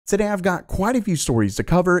Today I've got quite a few stories to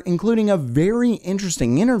cover, including a very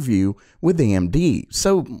interesting interview with AMD.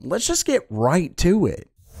 So let's just get right to it.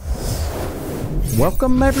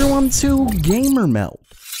 Welcome everyone to Gamer Melt.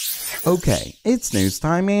 Okay, it's news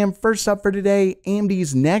time, and first up for today,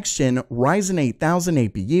 AMD's next-gen Ryzen 8000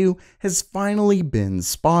 APU has finally been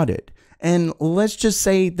spotted. And let's just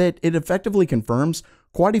say that it effectively confirms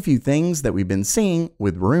quite a few things that we've been seeing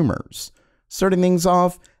with rumors. Starting things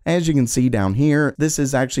off, as you can see down here, this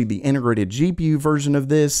is actually the integrated GPU version of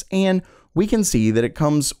this, and we can see that it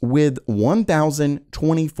comes with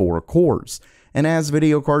 1024 cores. And as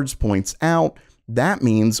Video Cards points out, that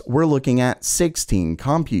means we're looking at 16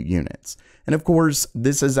 compute units. And of course,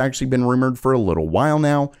 this has actually been rumored for a little while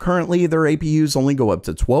now. Currently, their APUs only go up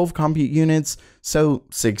to 12 compute units, so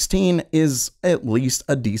 16 is at least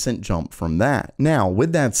a decent jump from that. Now,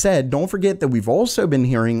 with that said, don't forget that we've also been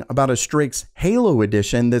hearing about a Strix Halo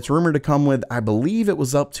edition that's rumored to come with, I believe it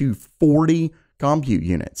was up to 40 compute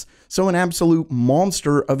units. So an absolute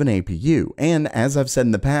monster of an APU. And as I've said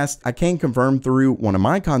in the past, I can confirm through one of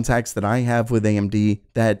my contacts that I have with AMD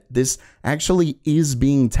that this actually is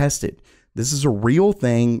being tested. This is a real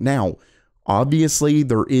thing. Now, obviously,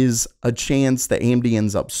 there is a chance that AMD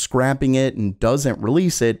ends up scrapping it and doesn't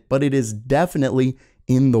release it, but it is definitely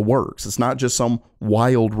in the works. It's not just some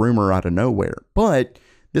wild rumor out of nowhere. But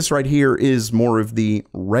this right here is more of the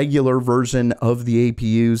regular version of the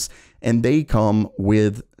APUs, and they come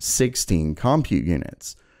with 16 compute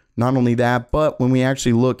units. Not only that, but when we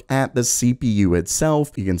actually look at the CPU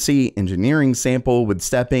itself, you can see engineering sample with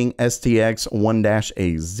stepping STX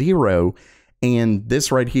 1-A0, and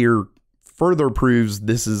this right here further proves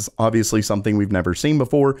this is obviously something we've never seen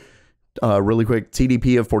before. Really quick,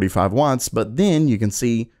 TDP of 45 watts, but then you can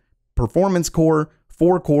see performance core,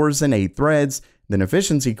 4 cores and 8 threads, then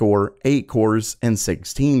efficiency core, 8 cores and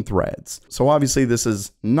 16 threads. So obviously this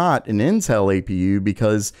is not an Intel APU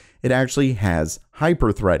because it actually has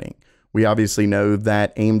hyper-threading. We obviously know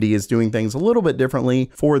that AMD is doing things a little bit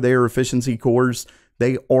differently for their efficiency cores.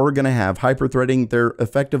 They are going to have hyper-threading. They're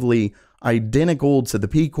effectively identical to the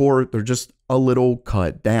P-core. They're just a little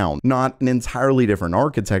cut down, not an entirely different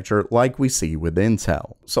architecture like we see with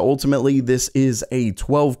Intel. So ultimately, this is a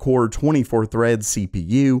 12-core, 24-thread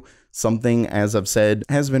CPU, something, as I've said,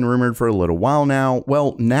 has been rumored for a little while now.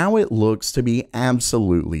 Well, now it looks to be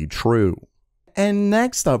absolutely true. And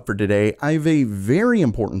next up for today, I have a very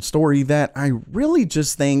important story that I really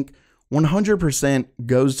just think 100%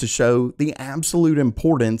 goes to show the absolute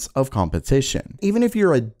importance of competition. Even if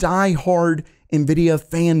you're a die-hard Nvidia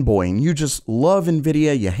fanboy and you just love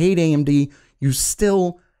Nvidia, you hate AMD, you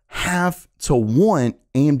still have to want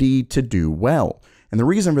AMD to do well. And the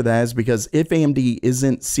reason for that is because if AMD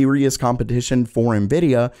isn't serious competition for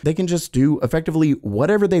Nvidia, they can just do effectively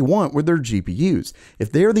whatever they want with their GPUs. If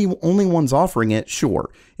they're the only ones offering it, sure.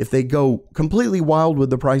 If they go completely wild with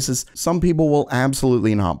the prices, some people will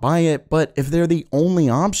absolutely not buy it. But if they're the only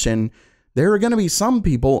option, there are going to be some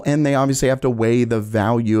people, and they obviously have to weigh the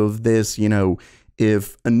value of this, you know.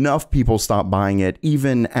 If enough people stop buying it,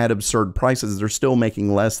 even at absurd prices, they're still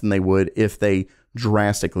making less than they would if they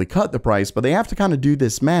drastically cut the price, but they have to kind of do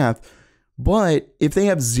this math. But if they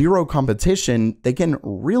have zero competition, they can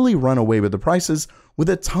really run away with the prices with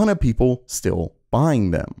a ton of people still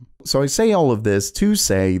buying them. So I say all of this to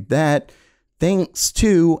say that thanks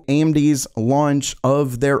to AMD's launch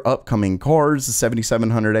of their upcoming cards, the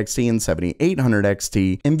 7700 XT and 7800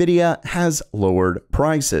 XT, Nvidia has lowered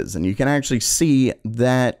prices. And you can actually see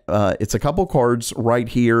that it's a couple cards right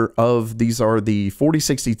here of, these are the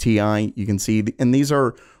 4060 Ti, you can see, and these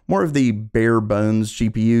are more of the bare bones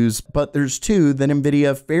GPUs, but there's two that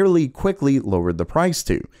Nvidia fairly quickly lowered the price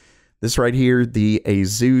to. This right here, the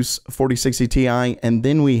Asus 4060 Ti, and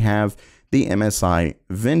then we have the MSI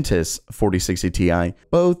Ventus 4060 Ti.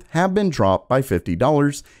 Both have been dropped by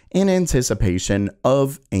 $50 in anticipation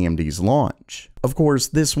of AMD's launch. Of course,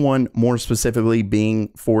 this one more specifically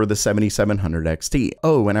being for the 7700 XT.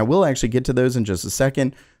 Oh, and I will actually get to those in just a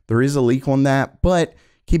second. There is a leak on that, but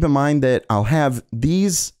keep in mind that I'll have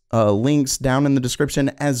these links down in the description,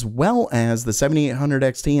 as well as the 7800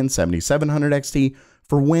 XT and 7700 XT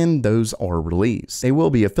for when those are released. They will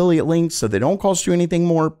be affiliate links, so they don't cost you anything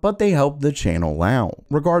more, but they help the channel out.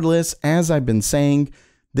 Regardless, as I've been saying,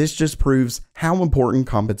 this just proves how important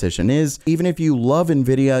competition is. Even if you love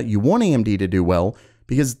Nvidia, you want AMD to do well,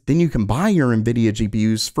 because then you can buy your Nvidia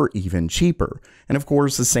GPUs for even cheaper. And of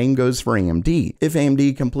course, the same goes for AMD. If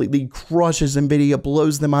AMD completely crushes Nvidia,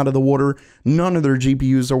 blows them out of the water, none of their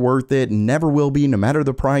GPUs are worth it, never will be, no matter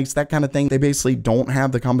the price, that kind of thing. They basically don't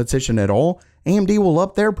have the competition at all. AMD will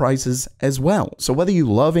up their prices as well. So whether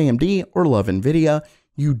you love AMD or love Nvidia,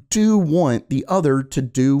 you do want the other to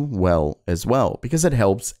do well as well, because it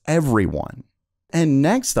helps everyone. And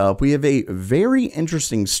next up, we have a very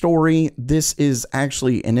interesting story. This is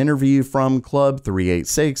actually an interview from Club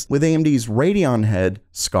 386 with AMD's Radeon head,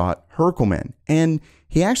 Scott Herkelman. And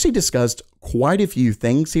he actually discussed quite a few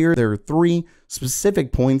things here. There are 3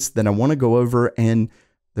 specific points that I want to go over, and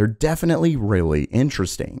they're definitely really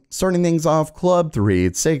interesting. Starting things off, Club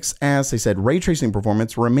 386 asked, they said, ray tracing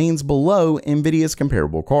performance remains below Nvidia's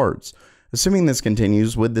comparable cards. Assuming this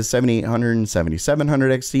continues with the 7800 and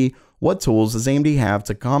 7700 XT, what tools does AMD have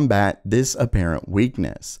to combat this apparent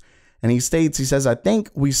weakness? And he states, he says, I think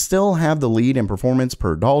we still have the lead in performance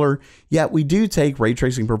per dollar, yet we do take ray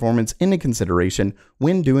tracing performance into consideration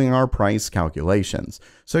when doing our price calculations.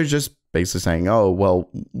 So he's just basically saying, oh, well,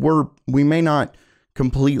 we may not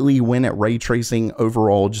completely win at ray tracing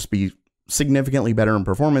overall, just be significantly better in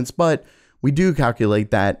performance, but we do calculate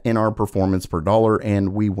that in our performance per dollar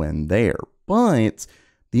and we win there. But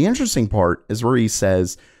the interesting part is where he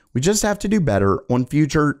says, we just have to do better on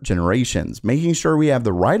future generations, making sure we have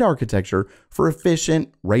the right architecture for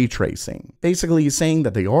efficient ray tracing. Basically, he's saying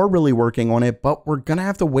that they are really working on it, but we're going to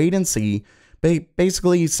have to wait and see.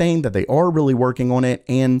 Basically, he's saying that they are really working on it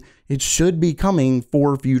and it should be coming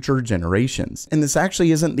for future generations. And this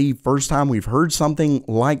actually isn't the first time we've heard something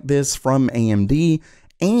like this from AMD.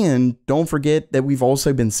 And don't forget that we've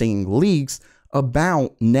also been seeing leaks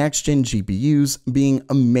about next-gen GPUs being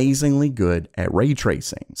amazingly good at ray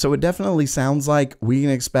tracing. So it definitely sounds like we can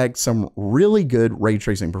expect some really good ray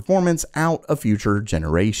tracing performance out of future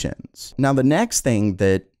generations. Now, the next thing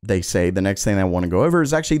that they say, the next thing I want to go over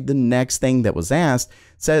is actually the next thing that was asked.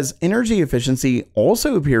 It says energy efficiency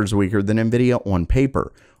also appears weaker than Nvidia on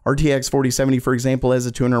paper. RTX 4070, for example, has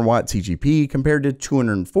a 200 watt CGP compared to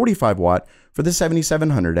 245 watt for the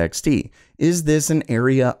 7700 XT. Is this an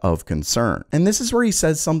area of concern? And this is where he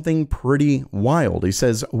says something pretty wild. He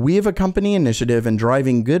says, we have a company initiative in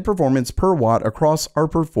driving good performance per watt across our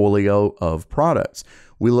portfolio of products.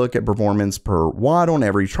 We look at performance per watt on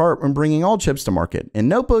every chart when bringing all chips to market. In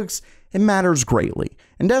notebooks, it matters greatly.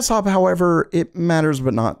 In desktop, however, it matters,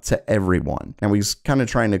 but not to everyone. Now, he's kind of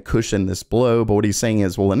trying to cushion this blow, but what he's saying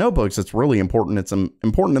is, well, in notebooks, it's really important. It's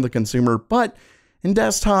important to the consumer, but in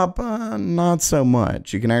desktop, not so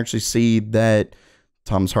much. You can actually see that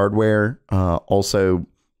Tom's Hardware also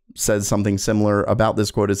says something similar about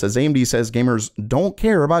this quote. It says, AMD says gamers don't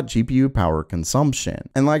care about GPU power consumption.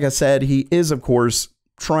 And like I said, he is, of course,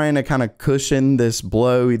 trying to kind of cushion this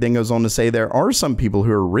blow. He then goes on to say there are some people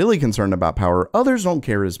who are really concerned about power. Others don't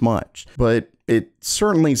care as much. But it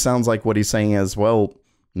certainly sounds like what he's saying is, well,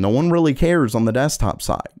 no one really cares on the desktop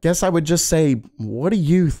side. Guess I would just say, what do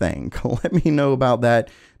you think? Let me know about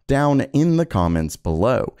that down in the comments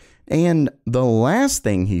below. And the last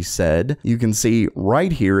thing he said, you can see right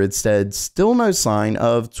here, it said, still no sign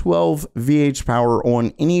of 12 VH power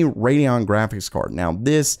on any Radeon graphics card. Now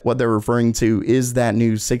this, what they're referring to is that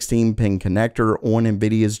new 16-pin connector on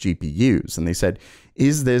Nvidia's GPUs. And they said,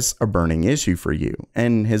 is this a burning issue for you?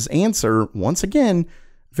 And his answer, once again,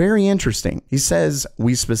 very interesting. He says,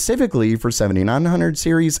 we specifically for 7900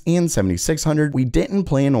 series and 7600, we didn't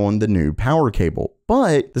plan on the new power cable,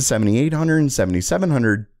 but the 7800 and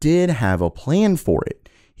 7700 did have a plan for it.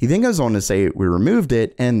 He then goes on to say we removed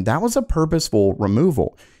it and that was a purposeful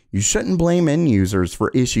removal. You shouldn't blame end users for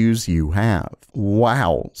issues you have.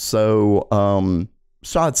 Wow. So,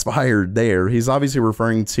 shots fired there. He's obviously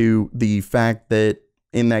referring to the fact that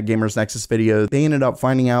in that Gamers Nexus video, they ended up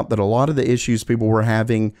finding out that a lot of the issues people were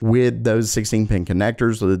having with those 16-pin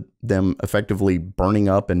connectors, with them effectively burning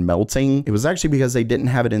up and melting, it was actually because they didn't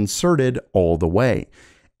have it inserted all the way.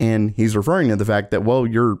 And he's referring to the fact that, well,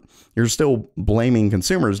 you're still blaming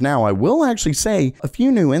consumers. Now, I will actually say a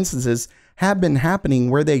few new instances have been happening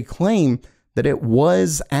where they claim that it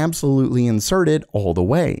was absolutely inserted all the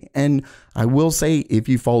way. And I will say, if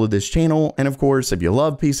you follow this channel, and of course, if you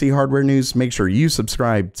love PC hardware news, make sure you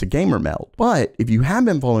subscribe to GamerMeld. But if you have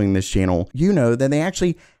been following this channel, you know that they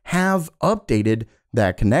actually have updated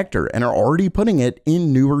that connector and are already putting it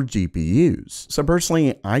in newer GPUs. So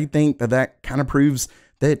personally, I think that that kind of proves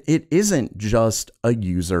that it isn't just a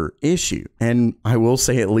user issue. And I will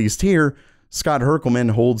say, at least here, Scott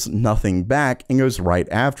Herkelman holds nothing back and goes right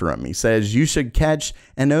after him. He says, you should catch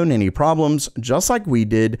and own any problems, just like we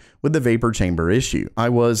did with the vapor chamber issue. I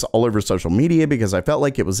was all over social media because I felt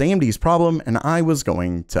like it was AMD's problem and I was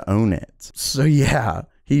going to own it. So yeah,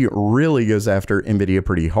 he really goes after Nvidia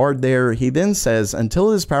pretty hard there. He then says, until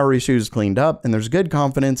this power issue is cleaned up and there's good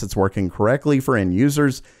confidence it's working correctly for end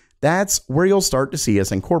users, that's where you'll start to see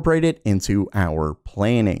us incorporate it into our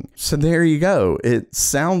planning. So there you go. It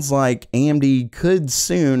sounds like AMD could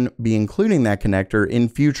soon be including that connector in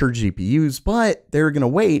future GPUs, but they're going to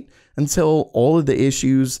wait until all of the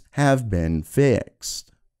issues have been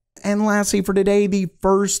fixed. And lastly for today, the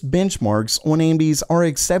first benchmarks on AMD's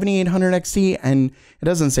RX 7800 XT, and it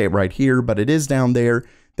doesn't say it right here, but it is down there,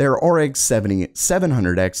 their RX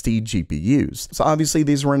 7700 XT GPUs. So obviously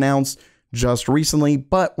these were announced just recently,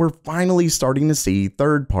 but we're finally starting to see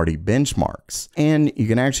third-party benchmarks. And you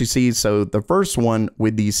can actually see, so the first one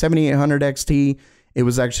with the 7800 XT, it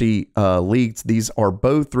was actually leaked. These are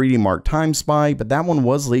both 3D Mark Time Spy, but that one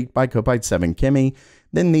was leaked by Copite7 Kimmy.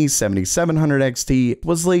 Then the 7700 XT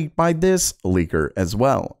was leaked by this leaker as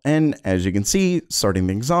well. And as you can see, starting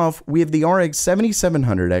things off, we have the RX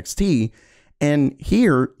 7700 XT. And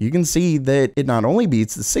here you can see that it not only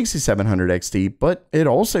beats the 6700 XT, but it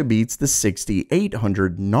also beats the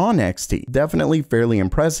 6800 non-XT. Definitely fairly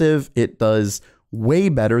impressive. It does way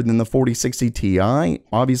better than the 4060 Ti.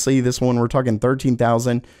 Obviously, this one we're talking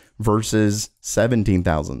 13,000 versus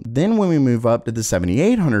 17,000. Then when we move up to the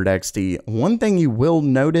 7800 XT, one thing you will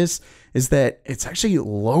notice is that it's actually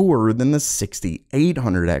lower than the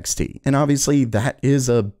 6800 XT. And obviously that is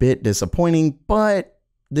a bit disappointing, but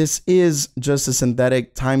this is just a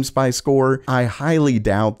synthetic time spy score. I highly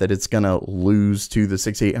doubt that it's gonna lose to the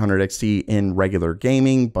 6800 XT in regular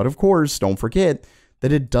gaming, but of course, don't forget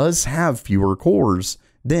that it does have fewer cores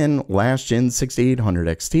than last gen 6800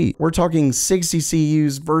 XT. We're talking 60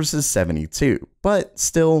 CUs versus 72, but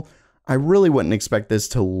still, I really wouldn't expect this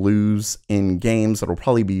to lose in games. It'll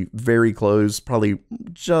probably be very close, probably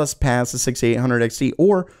just past the 6800 XT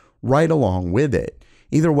or right along with it.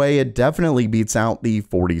 Either way, it definitely beats out the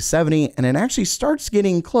 4070, and it actually starts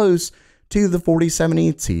getting close to the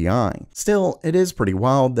 4070 Ti. Still, it is pretty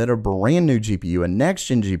wild that a brand new GPU, a next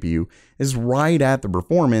gen GPU, is right at the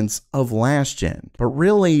performance of last gen. But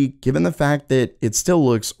really, given the fact that it still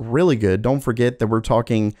looks really good, don't forget that we're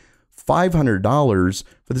talking $500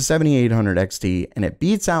 for the 7800 XT, and it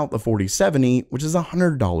beats out the 4070, which is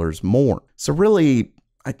 $100 more. So really,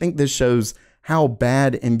 I think this shows how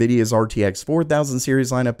bad Nvidia's RTX 4000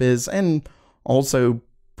 series lineup is, and also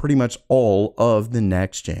pretty much all of the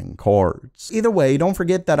next gen cards. Either way, don't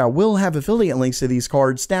forget that I will have affiliate links to these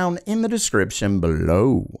cards down in the description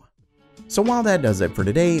below. So while that does it for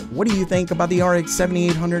today, what do you think about the RX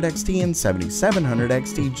 7800 XT and 7700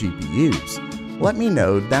 XT GPUs? Let me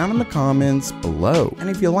know down in the comments below. And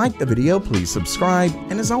if you liked the video, please subscribe,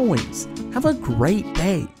 and as always, have a great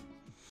day.